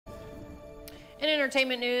In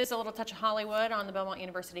entertainment news, a little touch of Hollywood on the Belmont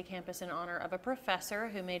University campus in honor of a professor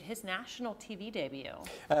who made his national TV debut.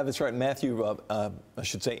 That's right.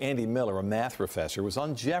 Andy Miller, a math professor, was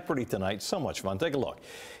on Jeopardy tonight. So much fun. Take a look.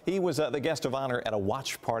 He was the guest of honor at a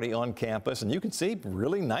watch party on campus, and you can see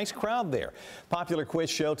really nice crowd there. Popular quiz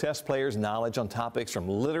show tests players' knowledge on topics from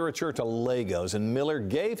literature to Legos, and Miller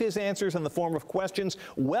gave his answers in the form of questions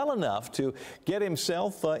well enough to get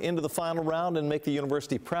himself into the final round and make the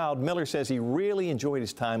university proud. Miller says he really enjoyed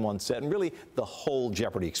his time on set and really the whole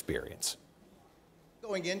Jeopardy experience.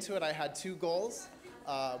 Going into it, I had two goals.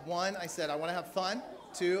 One, I said I want to have fun.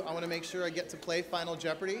 Two, I want to make sure I get to play Final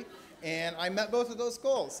Jeopardy. And I met both of those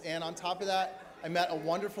goals. And on top of that, I met a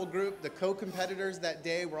wonderful group. The co-competitors that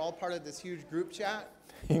day were all part of this huge group chat.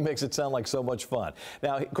 He makes it sound like so much fun.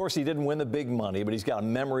 Now, of course, he didn't win the big money, but he's got a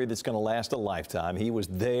memory that's going to last a lifetime. He was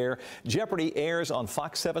there. Jeopardy airs on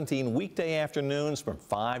Fox 17 weekday afternoons from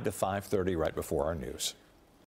 5 to 5:30 right before our news.